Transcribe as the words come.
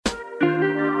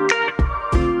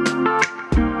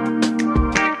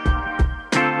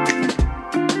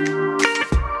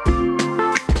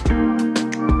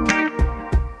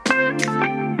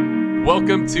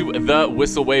to the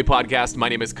Whissel Way podcast. My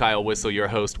name is Kyle Whissel, your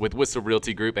host with Whissel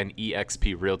Realty Group and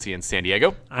eXp Realty in San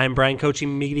Diego. I'm Brian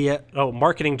Coaching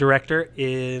Marketing Director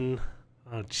in,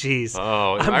 I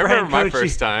remember my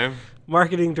first time.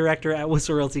 Marketing Director at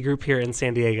Whissel Realty Group here in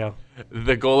San Diego.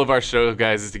 The goal of our show,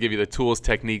 guys, is to give you the tools,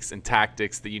 techniques, and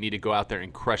tactics that you need to go out there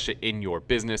and crush it in your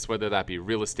business, whether that be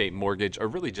real estate, mortgage, or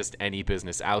really just any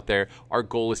business out there. Our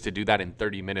goal is to do that in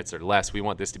 30 minutes or less. We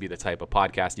want this to be the type of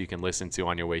podcast you can listen to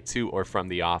on your way to or from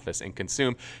the office and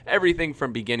consume everything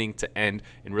from beginning to end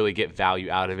and really get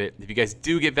value out of it. If you guys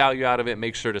do get value out of it,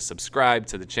 make sure to subscribe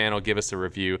to the channel, give us a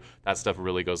review. That stuff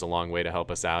really goes a long way to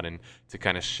help us out and to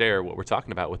kind of share what we're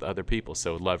talking about with other people.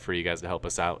 So I'd love for you guys to help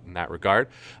us out in that regard.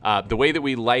 The way that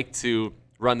we like to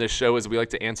run this show is we like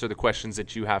to answer the questions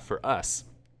that you have for us.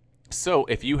 So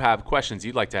if you have questions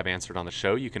you'd like to have answered on the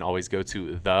show, you can always go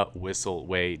to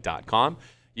thewhisselway.com.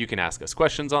 You can ask us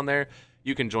questions on there.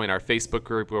 You can join our Facebook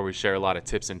group where we share a lot of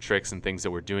tips and tricks and things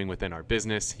that we're doing within our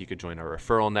business. You could join our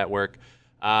referral network.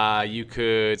 You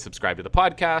could subscribe to the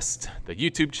podcast, the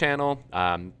YouTube channel.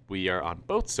 We are on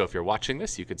both. So if you're watching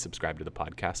this, you could subscribe to the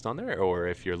podcast on there. Or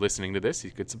if you're listening to this,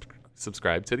 you could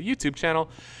subscribe to the YouTube channel.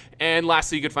 And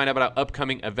lastly, you could find out about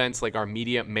upcoming events like our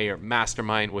Media Mayor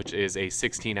Mastermind, which is a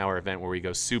 16-hour event where we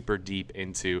go super deep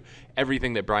into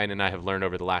everything that Brian and I have learned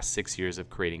over the last 6 years of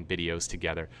creating videos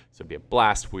together. So it'd be a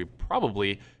blast. We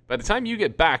probably, by the time you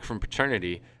get back from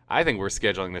paternity, I think we're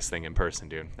scheduling this thing in person,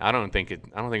 dude. I don't think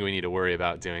we need to worry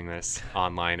about doing this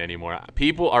online anymore.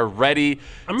 People are ready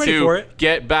to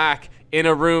get back in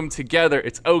a room together.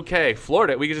 It's okay.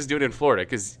 Florida, we could just do it in Florida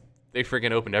because they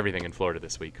freaking opened everything in Florida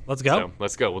this week. Let's go. So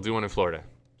let's go. We'll do one in Florida.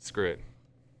 Screw it.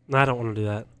 No, I don't want to do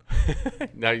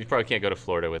that. No, you probably can't go to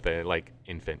Florida with a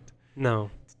infant. No.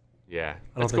 Yeah,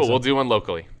 that's cool. So. We'll do one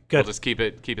locally. Good. We'll just keep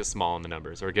it small in the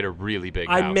numbers, or get a really big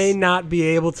I house. may not be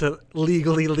able to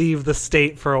legally leave the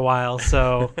state for a while,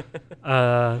 so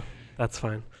that's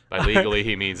fine. By legally,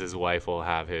 he means his wife will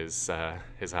have his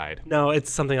hide. No, it's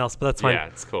something else, but that's fine. Yeah,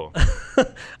 it's cool.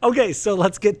 Okay, so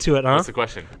let's get to it, huh? What's the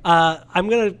question? I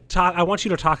want you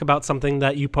to talk about something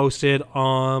that you posted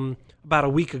about a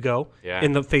week ago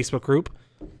in the Facebook group,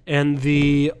 and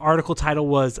the article title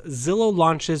was Zillow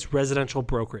launches residential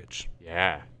brokerage.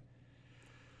 Yeah.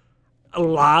 A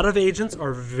lot of agents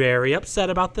are very upset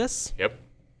about this. Yep.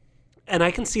 And I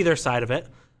can see their side of it.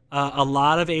 A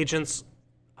lot of agents,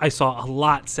 I saw a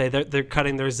lot say they're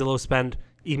cutting their Zillow spend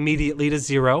immediately to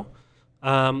zero.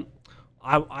 I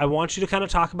want you to kind of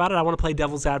talk about it. I want to play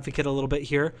devil's advocate a little bit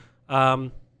here. I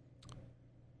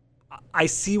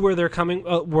see where they're coming,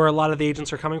 where a lot of the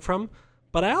agents are coming from,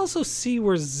 but I also see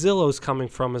where Zillow's coming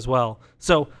from as well.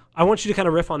 So I want you to kind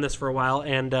of riff on this for a while,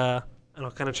 and I'll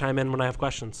kind of chime in when I have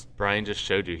questions. Brian just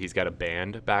showed you he's got a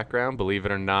band background. Believe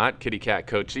it or not, Kitty Cat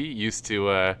Coachy used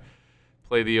to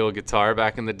play the old guitar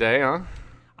back in the day, huh?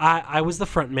 I was the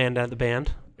front man at the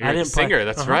band. You're the singer.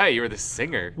 That's right. You were the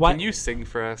singer. What? Can you sing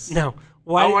for us? No.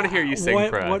 I want to hear you sing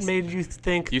for us. What made you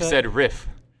think you said riff?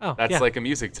 Oh, that's like a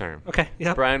music term. Okay.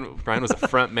 Yeah. Brian was a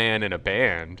front man in a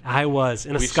band. I was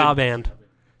in a ska band.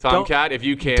 Tomcat, if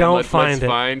you can, let's find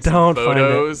some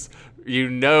photos.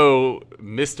 You know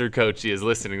Mr. Coachy is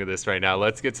listening to this right now.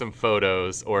 Let's get some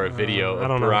photos or a video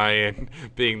of Brian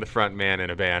being the front man in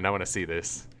a band. I want to see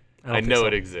this. I know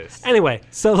it exists. Anyway,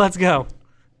 so let's go.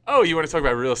 Oh, you want to talk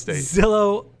about real estate?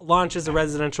 Zillow launches a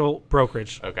residential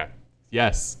brokerage. Okay.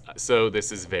 Yes. So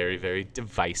this is very, very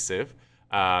divisive.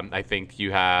 I think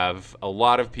you have a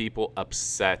lot of people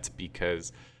upset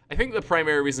because I think the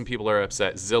primary reason people are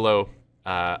upset, Zillow,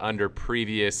 under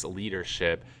previous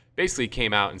leadership, basically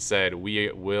came out and said,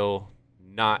 we will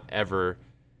not ever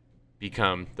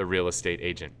become the real estate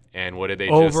agent. And what did they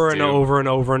just do? Over and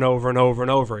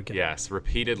over again. Yes,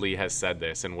 repeatedly has said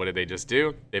this. And what did they just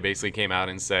do? They basically came out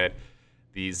and said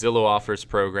the Zillow Offers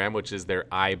program, which is their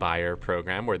iBuyer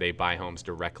program where they buy homes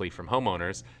directly from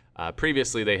homeowners.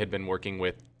 Previously, they had been working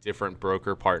with different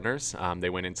broker partners. They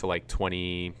went into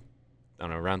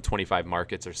around 25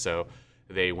 markets or so.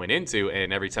 They went into,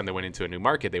 and every time they went into a new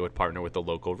market, they would partner with the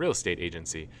local real estate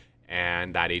agency,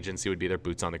 and that agency would be their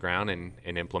boots on the ground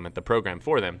and implement the program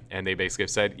for them. And they basically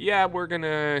said, yeah, we're going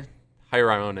to hire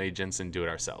our own agents and do it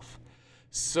ourselves.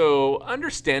 So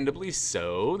understandably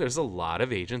so, there's a lot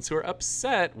of agents who are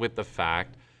upset with the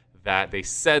fact that they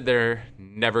said they're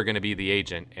never going to be the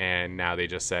agent, and now they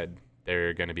just said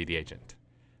they're going to be the agent.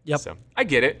 Yep. So I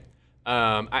get it.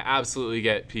 I absolutely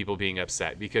get people being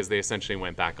upset because they essentially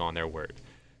went back on their word.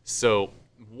 So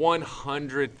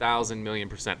 100,000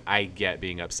 million% I get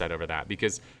being upset over that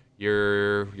because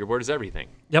your word is everything.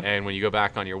 Yep. And when you go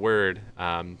back on your word,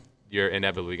 you're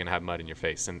inevitably going to have mud in your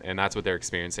face. And that's what they're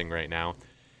experiencing right now.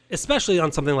 especially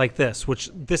on something like this, which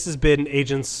this has been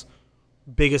agents'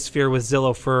 biggest fear with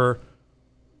Zillow for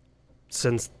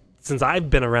since I've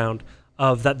been around,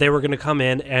 of that they were going to come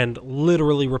in and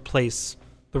literally replace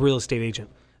the real estate agent.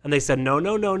 And they said, no,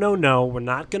 we're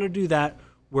not going to do that.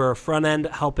 We're a front end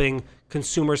helping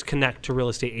consumers connect to real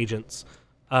estate agents.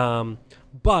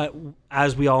 But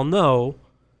as we all know,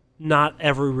 not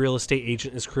every real estate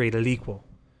agent is created equal.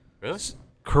 Really?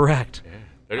 Correct.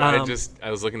 Yeah.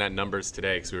 I was looking at numbers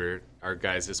today because our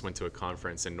guys just went to a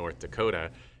conference in North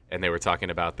Dakota, and they were talking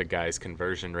about the guys'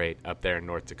 conversion rate up there in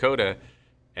North Dakota.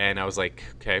 And I was like,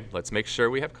 okay, let's make sure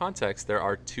we have context. There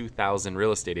are 2,000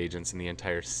 real estate agents in the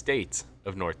entire state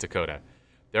of North Dakota.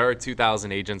 There are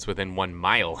 2,000 agents within 1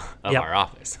 mile of our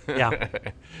office. Yeah. We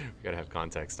got to have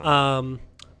context on that.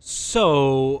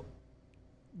 So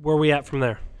where are we at from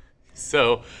there?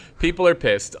 So people are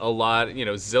pissed. A lot,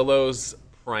 Zillow's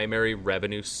primary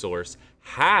revenue source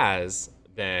has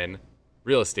been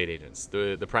real estate agents.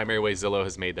 The primary way Zillow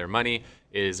has made their money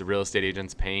is real estate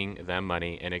agents paying them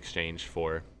money in exchange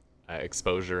for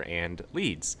exposure and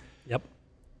leads. Yep.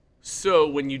 So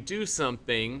when you do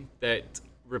something that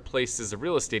replaces a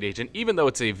real estate agent, even though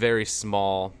it's a very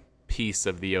small piece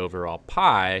of the overall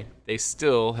pie, they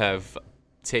still have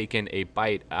taken a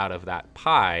bite out of that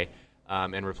pie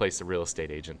and replaced a real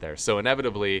estate agent there. So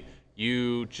inevitably,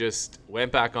 you just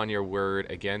went back on your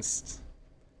word against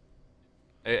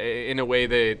in a way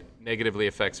that negatively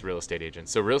affects real estate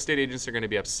agents. So real estate agents are going to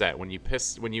be upset when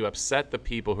you upset the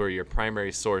people who are your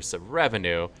primary source of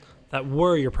revenue. That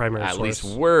were your primary source. At least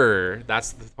were.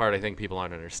 That's the part I think people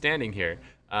aren't understanding here.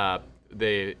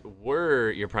 They were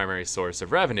your primary source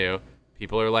of revenue.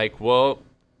 People are like, well,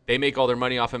 they make all their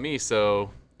money off of me,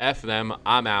 so F them,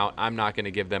 I'm out. I'm not going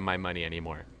to give them my money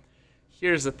anymore.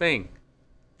 Here's the thing.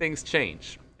 Things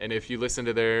change. And if you listen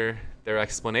to their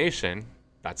explanation,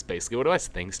 that's basically what it was.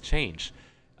 Things change.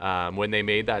 When they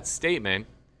made that statement,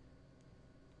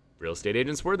 real estate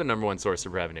agents were the number one source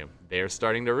of revenue. They're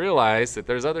starting to realize that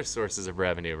there's other sources of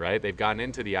revenue, right? They've gotten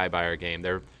into the iBuyer game.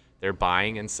 They're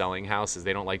buying and selling houses.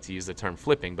 They don't like to use the term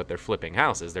flipping, but they're flipping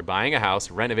houses. They're buying a house,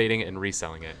 renovating it, and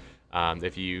reselling it.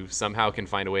 If you somehow can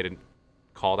find a way to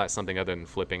call that something other than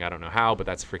flipping, I don't know how, but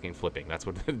that's freaking flipping. That's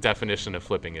what the definition of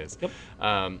flipping is.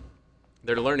 Yep.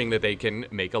 They're learning that they can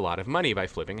make a lot of money by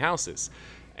flipping houses.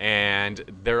 And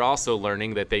they're also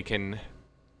learning that they can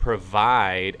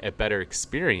provide a better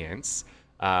experience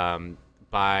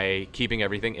by keeping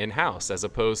everything in-house, as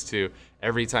opposed to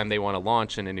every time they want to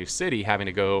launch in a new city, having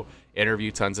to go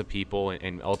interview tons of people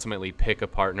and ultimately pick a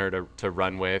partner to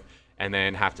run with, and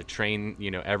then have to train,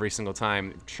 every single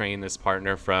time, train this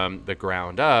partner from the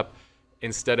ground up.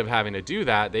 Instead of having to do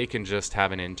that, they can just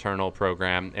have an internal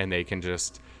program, and they can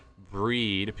just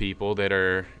breed people that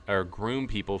are groom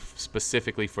people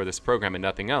specifically for this program and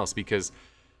nothing else. Because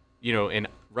in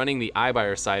running the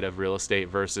iBuyer side of real estate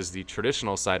versus the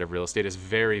traditional side of real estate is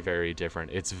very, very different.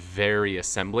 It's very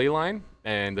assembly line,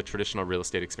 and the traditional real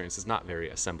estate experience is not very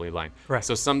assembly line. Right.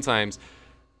 So sometimes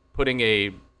putting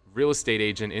a real estate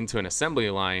agent into an assembly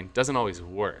line doesn't always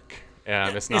work.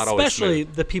 It's not always especially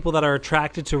smooth. The people that are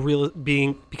attracted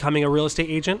to becoming a real estate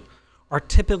agent are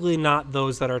typically not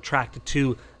those that are attracted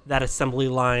to that assembly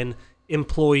line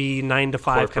employee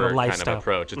 9-to-5 kind of lifestyle. Kind of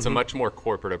approach. It's a much more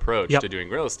corporate approach to doing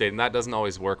real estate, and that doesn't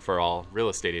always work for all real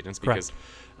estate agents, because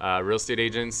real estate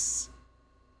agents,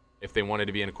 if they wanted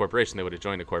to be in a corporation, they would have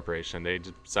joined a corporation. They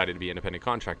decided to be independent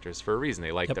contractors for a reason.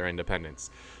 They like their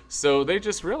independence. So they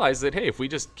just realized that, hey, if we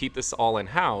just keep this all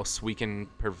in-house, we can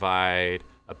provide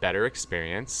a better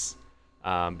experience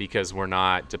because we're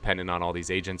not dependent on all these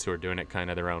agents who are doing it kind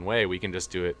of their own way. We can just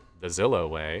do it the Zillow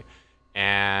way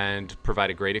and provide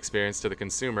a great experience to the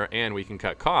consumer, and we can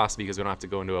cut costs because we don't have to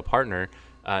go into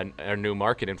a new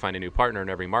market and find a new partner in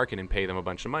every market and pay them a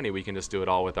bunch of money. We can just do it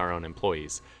all with our own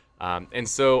employees. And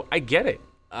so I get it.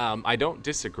 I don't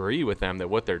disagree with them that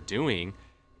what they're doing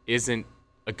isn't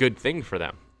a good thing for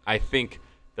them. I think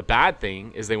the bad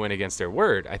thing is they went against their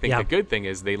word. I think the good thing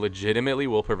is they legitimately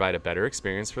will provide a better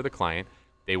experience for the client.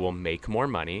 They will make more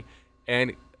money.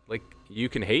 And you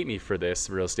can hate me for this,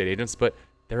 real estate agents, but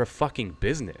they're a fucking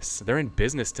business. They're in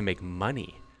business to make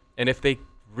money. And if they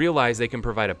realize they can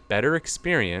provide a better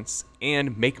experience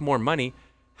and make more money,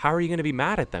 how are you going to be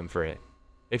mad at them for it?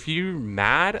 If you're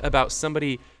mad about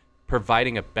somebody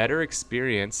providing a better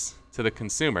experience to the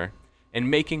consumer and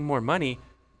making more money,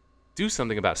 do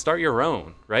something about it. Start your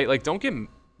own, right?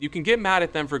 You can get mad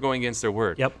at them for going against their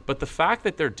word. Yep. But the fact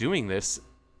that they're doing this,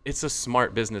 it's a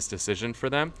smart business decision for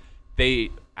them. They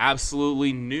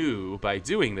absolutely knew by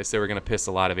doing this they were going to piss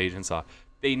a lot of agents off.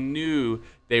 They knew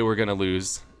they were going to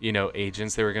lose,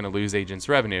 agents. They were going to lose agents'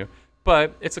 revenue.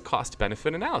 But it's a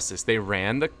cost-benefit analysis. They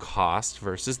ran the cost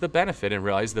versus the benefit and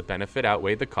realized the benefit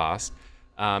outweighed the cost,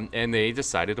 and they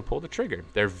decided to pull the trigger.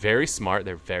 They're very smart.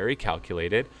 They're very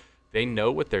calculated. They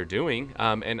know what they're doing,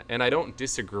 and I don't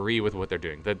disagree with what they're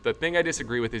doing. The thing I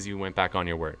disagree with is you went back on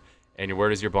your word, and your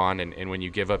word is your bond, and when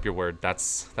you give up your word,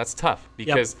 that's tough.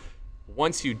 Because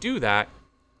once you do that,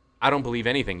 I don't believe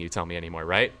anything you tell me anymore,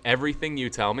 right? Everything you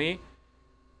tell me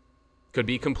could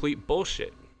be complete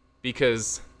bullshit,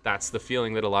 because that's the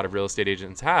feeling that a lot of real estate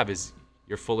agents have, is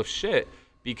you're full of shit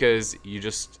because you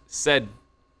just said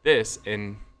this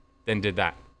and then did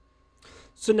that.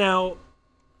 So now,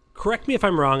 correct me if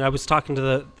I'm wrong. I was talking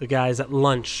to the guys at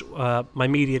lunch, my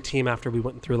media team, after we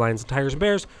went through Lions and Tigers and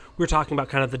Bears. We were talking about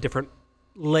kind of the different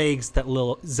legs that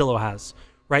Zillow has,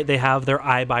 right? They have their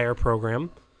iBuyer program.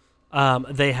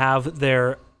 They have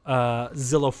their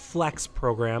Zillow Flex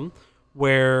program,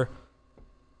 where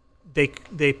they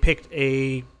picked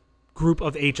a group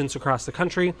of agents across the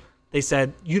country. They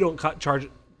said, we're not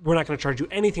going to charge you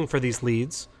anything for these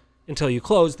leads until you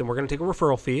close. Then we're going to take a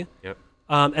referral fee. Yep.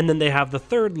 And then they have the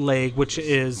third leg, which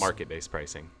is market-based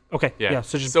pricing. Okay. Yeah.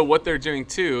 So what they're doing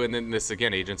too, and then this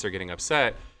again, agents are getting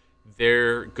upset.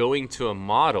 They're going to a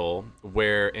model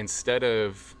where instead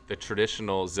of the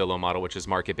traditional Zillow model, which is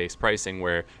market-based pricing,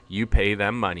 where you pay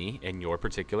them money in your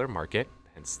particular market,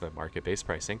 hence the market-based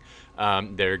pricing,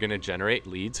 they're going to generate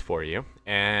leads for you,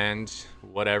 and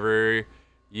whatever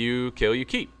you kill, you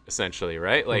keep, essentially,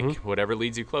 right? Like whatever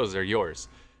leads you close are yours.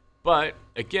 But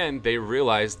again, they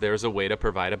realize there's a way to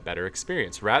provide a better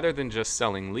experience. Rather than just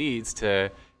selling leads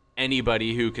to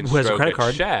anybody who can stroke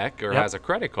a check or has a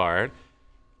credit card,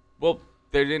 well,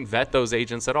 they didn't vet those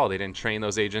agents at all. They didn't train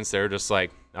those agents. They were just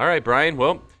like, all right, Brian,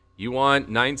 well, you want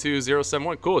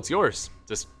 92071. Cool, it's yours.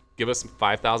 Just give us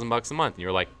 $5,000 a month. And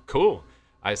you're like, cool.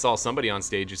 I saw somebody on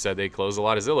stage who said they closed a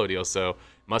lot of Zillow deals, so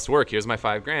must work. Here's my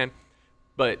 $5,000.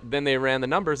 But then they ran the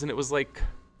numbers, and it was like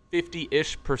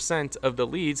 50-ish% of the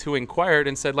leads who inquired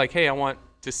and said, like, hey, I want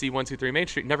to see 123 Main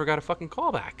Street, never got a fucking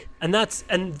call back. And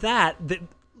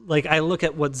like, I look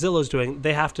at what Zillow's doing.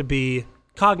 They have to be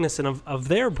cognizant of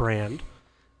their brand.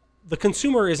 The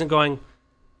consumer isn't going,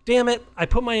 damn it, I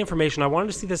put my information, I wanted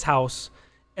to see this house,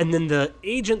 and then the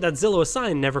agent that Zillow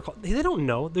assigned never called. They don't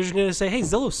know. They're just going to say, hey,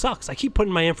 Zillow sucks. I keep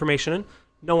putting my information in.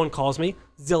 No one calls me.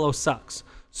 Zillow sucks.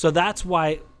 So that's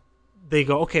why they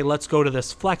go, okay, let's go to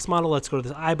this flex model. Let's go to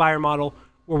this iBuyer model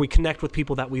where we connect with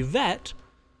people that we vet.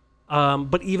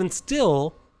 But even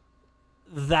still,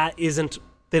 they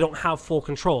don't have full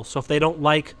control. So if they don't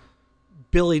like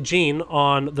Billie Jean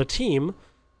on the team,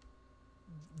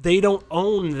 they don't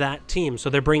own that team. So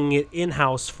they're bringing it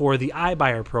in-house for the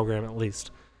iBuyer program, at least.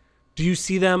 Do you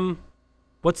see them?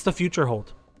 What's the future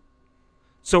hold?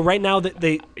 So right now that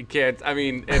they can't, I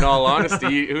mean, in all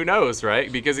honesty, who knows,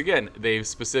 right? Because again, they've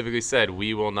specifically said,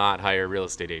 we will not hire real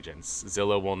estate agents.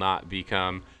 Zillow will not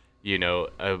become,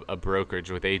 a brokerage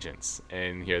with agents.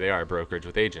 And here they are, brokerage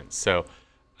with agents. So,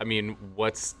 I mean,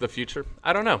 what's the future?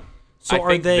 I don't know. So I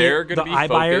think they're going to be iBuyers?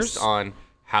 focused on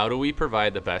how do we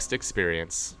provide the best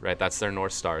experience, right? That's their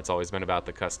North Star. It's always been about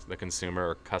the consumer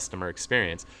or customer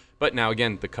experience. But now,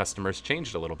 again, the customer's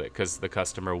changed a little bit because the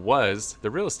customer was the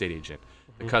real estate agent.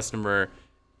 The customer,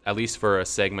 at least for a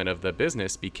segment of the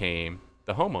business, became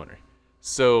the homeowner.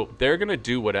 So they're going to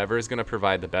do whatever is going to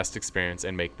provide the best experience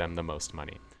and make them the most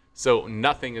money. So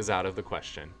nothing is out of the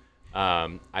question.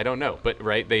 I don't know. But,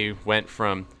 right, they went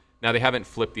from, now they haven't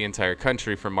flipped the entire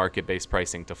country from market-based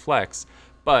pricing to flex.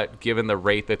 But given the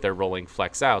rate that they're rolling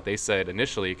flex out, they said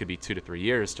initially it could be 2 to 3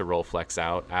 years to roll flex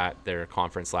out at their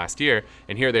conference last year.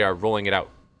 And here they are rolling it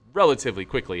out relatively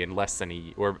quickly in less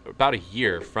than about a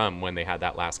year from when they had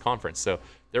that last conference. So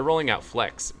they're rolling out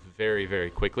flex very, very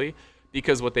quickly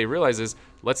because what they realize is,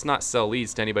 let's not sell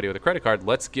leads to anybody with a credit card.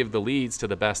 Let's give the leads to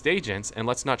the best agents, and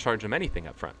let's not charge them anything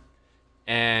up front.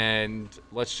 And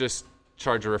let's just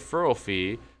charge a referral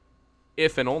fee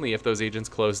if and only if those agents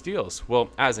close deals. Well,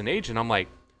 as an agent, I'm like,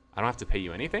 I don't have to pay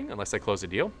you anything unless I close a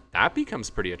deal. That becomes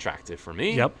pretty attractive for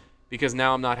me. Yep. Because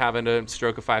now I'm not having to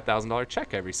stroke a $5,000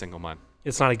 check every single month.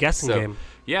 It's not a guessing game.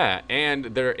 Yeah, and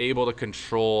they're able to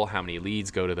control how many leads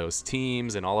go to those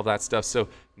teams and all of that stuff. So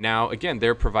now, again,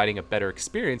 they're providing a better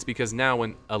experience because now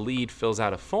when a lead fills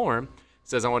out a form,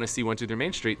 says, I want to see 123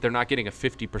 Main Street, they're not getting a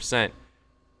 50%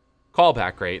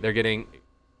 callback rate. They're getting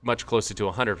much closer to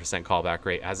 100% callback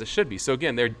rate, as it should be. So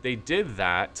again, they did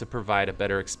that to provide a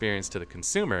better experience to the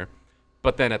consumer.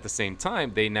 But then at the same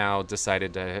time, they now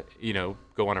decided to,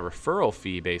 go on a referral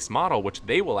fee-based model, which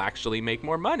they will actually make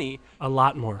more money. A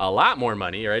lot more. A lot more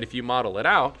money, right? If you model it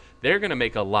out, they're going to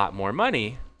make a lot more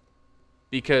money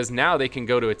because now they can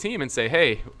go to a team and say,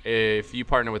 hey, if you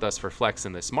partner with us for Flex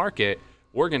in this market,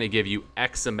 we're going to give you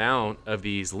X amount of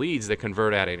these leads that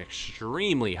convert at an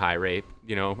extremely high rate,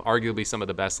 arguably some of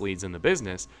the best leads in the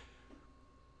business.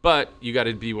 But you got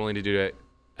to be willing to do it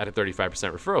at a 35%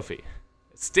 referral fee.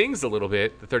 It stings a little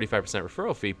bit, the 35%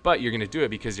 referral fee, but you're going to do it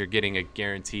because you're getting a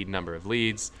guaranteed number of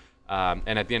leads.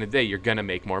 And at the end of the day, you're going to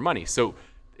make more money. So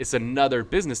it's another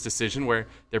business decision where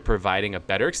they're providing a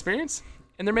better experience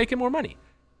and they're making more money.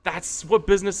 That's what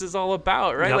business is all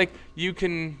about, right? Yep.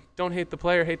 Like, don't hate the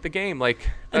player, hate the game. Like,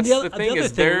 that's the thing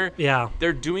is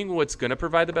they're doing what's going to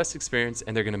provide the best experience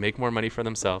and they're going to make more money for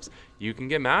themselves. You can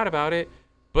get mad about it,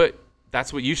 but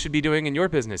that's what you should be doing in your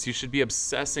business. You should be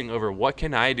obsessing over what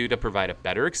can I do to provide a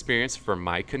better experience for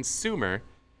my consumer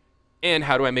and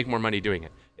how do I make more money doing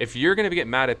it? If you're going to get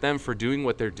mad at them for doing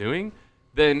what they're doing,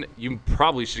 then you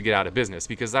probably should get out of business,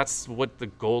 because that's what the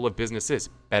goal of business is.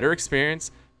 Better experience,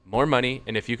 more money,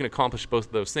 and if you can accomplish both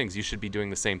of those things, you should be doing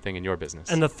the same thing in your business.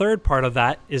 And the third part of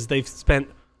that is they've spent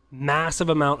massive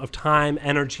amount of time,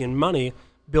 energy, and money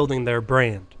building their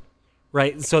brand,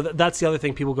 right? So that's the other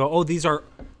thing. People go, oh, these are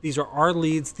our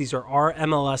leads, these are our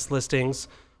MLS listings,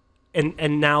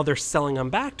 and now they're selling them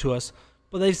back to us,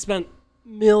 but they've spent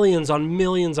millions on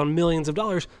millions on millions of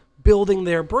dollars building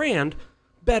their brand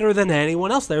better than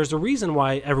anyone else. There's a reason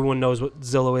why everyone knows what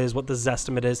Zillow is, what the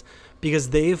Zestimate is, because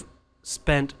they've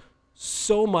spent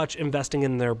so much investing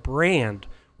in their brand,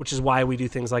 which is why we do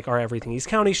things like our Everything East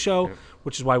County show,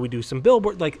 which is why we do some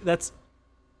billboard. Like,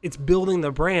 it's building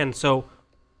the brand. So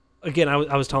again,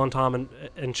 I was telling Tom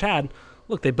and Chad,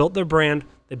 look, they built their brand,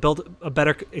 they built a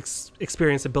better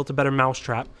experience, they built a better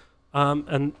mousetrap.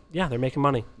 And yeah, they're making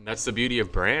money. And that's the beauty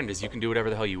of brand, is you can do whatever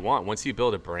the hell you want. Once you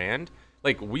build a brand,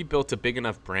 like, we built a big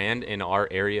enough brand in our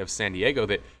area of San Diego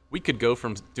that we could go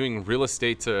from doing real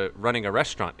estate to running a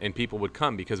restaurant and people would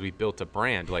come because we built a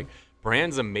brand. Like,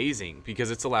 brand's amazing because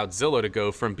it's allowed Zillow to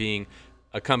go from being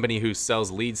a company who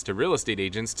sells leads to real estate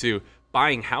agents to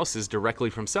buying houses directly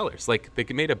from sellers. Like, they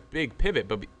made a big pivot,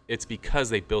 but it's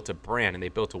because they built a brand and they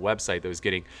built a website that was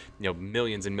getting,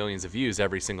 millions and millions of views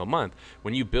every single month.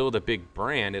 When you build a big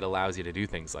brand, it allows you to do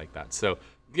things like that. So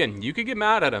again, you could get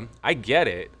mad at them. I get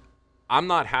it. I'm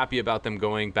not happy about them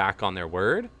going back on their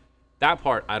word. That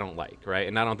part I don't like, right?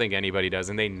 And I don't think anybody does,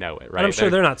 and they know it, right? And I'm sure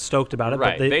they're not stoked about it.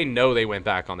 Right. But they know they went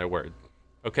back on their word.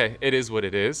 Okay, it is what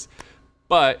it is.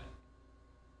 But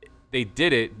they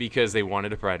did it because they wanted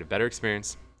to provide a better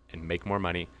experience and make more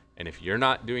money. And if you're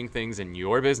not doing things in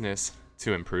your business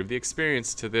to improve the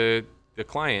experience to the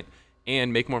client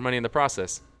and make more money in the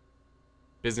process,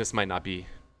 business might not be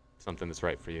something that's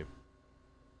right for you.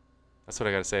 That's what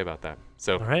I got to say about that.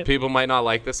 So People might not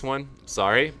like this one.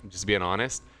 Sorry, I'm just being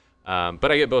honest.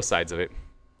 But I get both sides of it.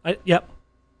 Yep.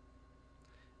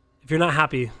 If you're not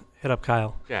happy, hit up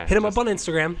Kyle. Yeah, hit him up on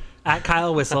Instagram at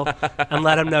Kyle Whissel and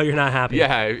let him know you're not happy.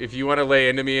 Yeah, if you want to lay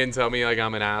into me and tell me like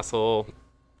I'm an asshole,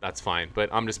 that's fine. But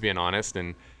I'm just being honest,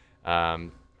 and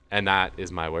that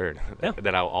is my word. Yeah.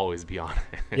 That I'll always be honest.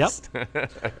 Yep.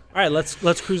 All right,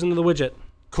 let's cruise into the widget.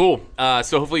 Cool.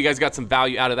 So hopefully you guys got some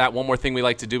value out of that. One more thing we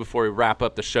like to do before we wrap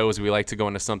up the show is we like to go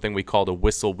into something we call the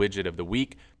Whissel widget of the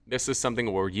week. This is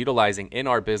something we're utilizing in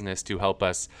our business to help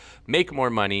us make more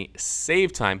money,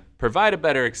 save time, provide a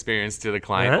better experience to the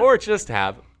client, or just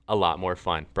have a lot more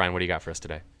fun. Brian, what do you got for us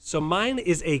today? So mine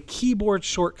is a keyboard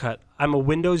shortcut. I'm a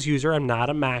Windows user. I'm not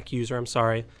a Mac user. I'm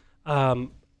sorry. And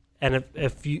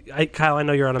if you, Kyle, I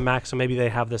know you're on a Mac, so maybe they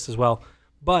have this as well.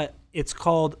 But it's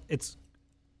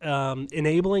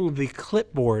enabling the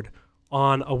clipboard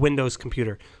on a Windows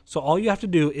computer. So all you have to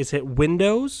do is hit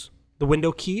Windows, the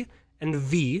window key, and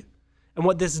V. And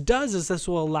what this does is this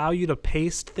will allow you to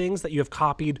paste things that you have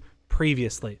copied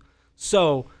previously.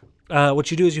 So what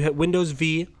you do is you hit Windows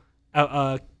V,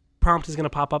 a prompt is going to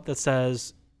pop up that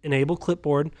says enable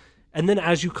clipboard. And then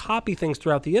as you copy things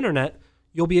throughout the internet,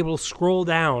 you'll be able to scroll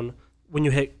down when you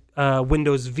hit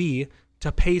Windows V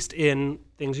to paste in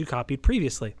things you copied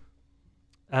previously.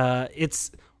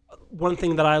 It's one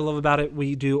thing that I love about it.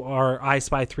 We do our I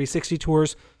Spy 360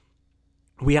 tours.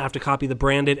 We have to copy the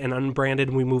branded and unbranded,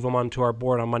 and we move them onto our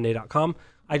board on Monday.com.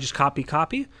 I just copy,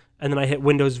 and then I hit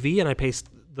Windows V, and I paste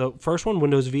the first one,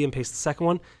 Windows V, and paste the second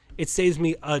one. It saves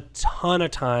me a ton of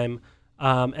time,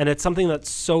 and it's something that's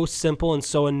so simple and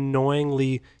so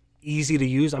annoyingly easy to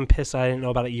use. I'm pissed I didn't know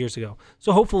about it years ago.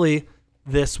 So hopefully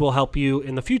this will help you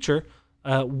in the future.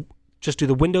 Just do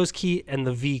the Windows key and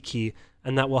the V key,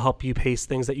 and that will help you paste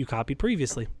things that you copied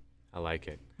previously. I like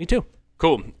it. Me too.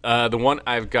 Cool. The one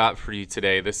I've got for you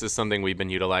today, this is something we've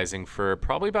been utilizing for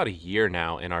probably about a year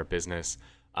now in our business.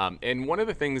 And one of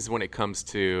the things when it comes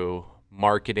to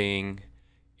marketing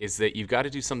is that you've got to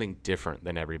do something different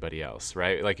than everybody else,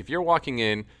 right? Like if you're walking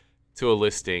in to a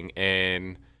listing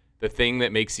and the thing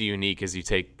that makes you unique is you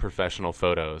take professional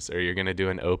photos, or you're going to do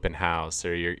an open house,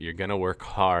 or you're going to work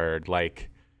hard, like,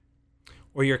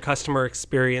 or your customer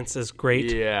experience is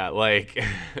great. Yeah, like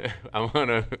I want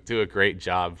to do a great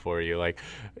job for you. Like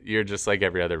you're just like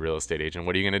every other real estate agent.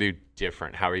 What are you going to do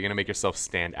different? How are you going to make yourself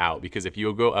stand out? Because if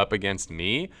you go up against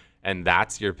me and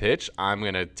that's your pitch, I'm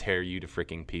going to tear you to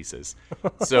freaking pieces.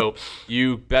 So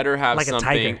you better have like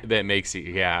something that makes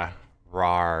you,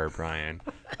 rawr, Brian.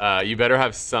 You better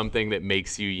have something that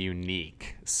makes you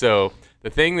unique. So the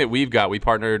thing that we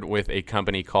partnered with a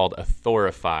company called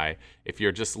Authorify. If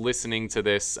you're just listening to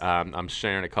this, I'm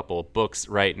sharing a couple of books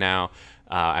right now.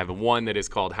 I have one that is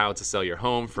called How to Sell Your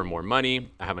Home for More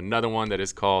Money. I have another one that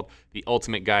is called The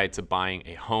Ultimate Guide to Buying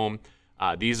a Home.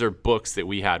 These are books that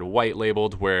we had white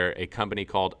labeled, where a company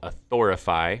called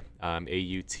Authorify,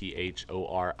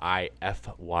 Authorify,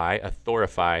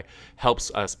 Authorify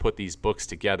helps us put these books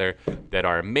together that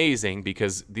are amazing,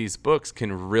 because these books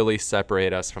can really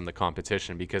separate us from the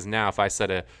competition. Because now if I set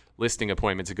a listing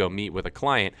appointment to go meet with a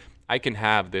client, I can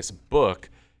have this book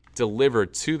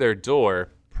delivered to their door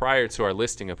prior to our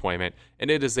listing appointment, and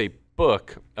it is a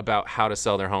book about how to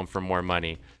sell their home for more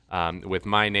money. With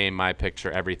my name, my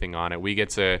picture, everything on it. We get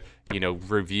to,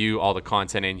 review all the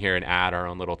content in here and add our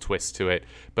own little twist to it.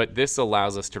 But this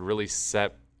allows us to really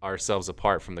set ourselves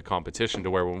apart from the competition, to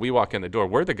where when we walk in the door,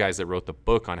 we're the guys that wrote the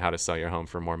book on how to sell your home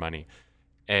for more money.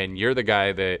 And you're the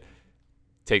guy that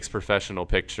takes professional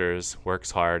pictures, works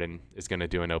hard, and is going to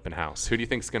do an open house. Who do you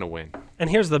think is going to win? And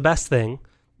here's the best thing.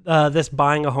 This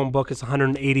Buying a Home book is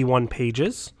 181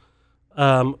 pages.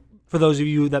 For those of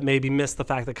you that maybe missed the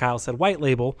fact that Kyle said white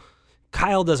label,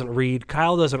 Kyle doesn't read.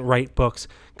 Kyle doesn't write books.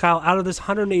 Kyle, out of this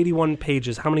 181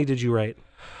 pages, how many did you write?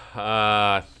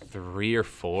 3 or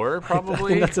 4, probably. I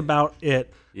think that's about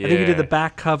it. Yeah. I think you did the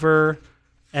back cover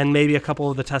and maybe a couple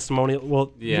of the testimonials.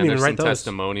 Well, you didn't even there's write some those.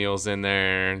 testimonials in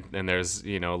there, and there's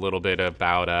a little bit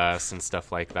about us and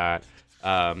stuff like that.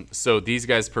 So these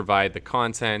guys provide the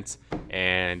content,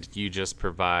 and you just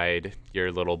provide your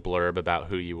little blurb about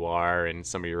who you are and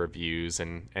some of your reviews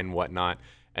and whatnot.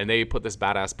 And they put this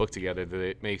badass book together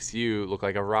that makes you look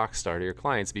like a rock star to your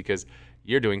clients, because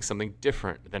you're doing something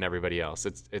different than everybody else.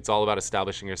 It's all about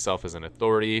establishing yourself as an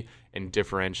authority and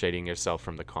differentiating yourself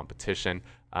from the competition.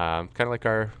 Kind of like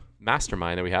our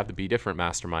mastermind that we have, the Be Different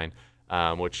Mastermind.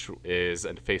 Which is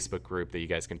a Facebook group that you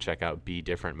guys can check out, Be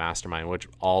Different Mastermind, which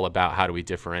all about how do we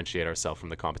differentiate ourselves from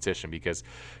the competition. Because,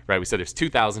 right, we said there's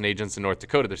 2,000 agents in North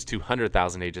Dakota, there's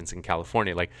 200,000 agents in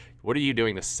California. Like, what are you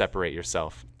doing to separate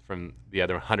yourself from the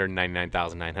other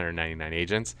 199,999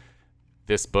 agents?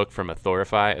 This book from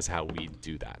Authorify is how we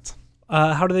do that.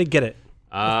 How do they get it?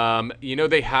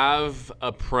 They have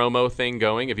a promo thing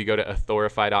going. If you go to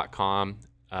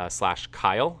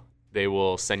authorify.com/Kyle, they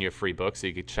will send you a free book so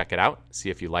you can check it out, see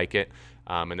if you like it.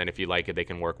 And then if you like it, they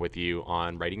can work with you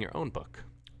on writing your own book.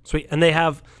 Sweet. And they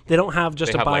don't have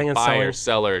just a buying and selling. Buyer,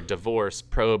 seller, divorce,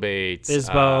 probate,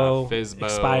 FSBO,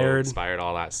 expired,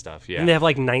 all that stuff. Yeah. And they have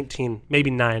like 19,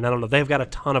 maybe 9. I don't know. They've got a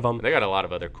ton of them. They got a lot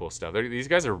of other cool stuff. These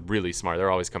guys are really smart.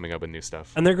 They're always coming up with new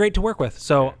stuff. And they're great to work with.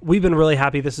 So we've been really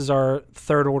happy. This is our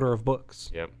 3rd order of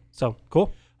books. Yep. So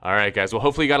cool. All right, guys. Well,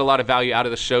 hopefully you got a lot of value out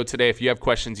of the show today. If you have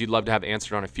questions you'd love to have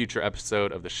answered on a future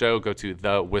episode of the show, go to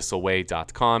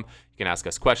thewhisselway.com. You can ask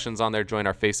us questions on there, join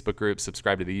our Facebook group,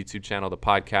 subscribe to the YouTube channel, the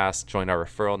podcast, join our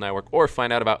referral network, or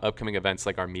find out about upcoming events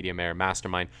like our Media Mayor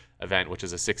Mastermind event, which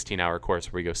is a 16-hour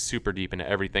course where we go super deep into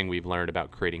everything we've learned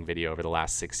about creating video over the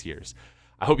last 6 years.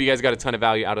 I hope you guys got a ton of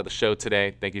value out of the show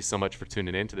today. Thank you so much for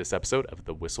tuning in to this episode of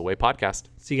the Whissel Way podcast.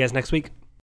 See you guys next week.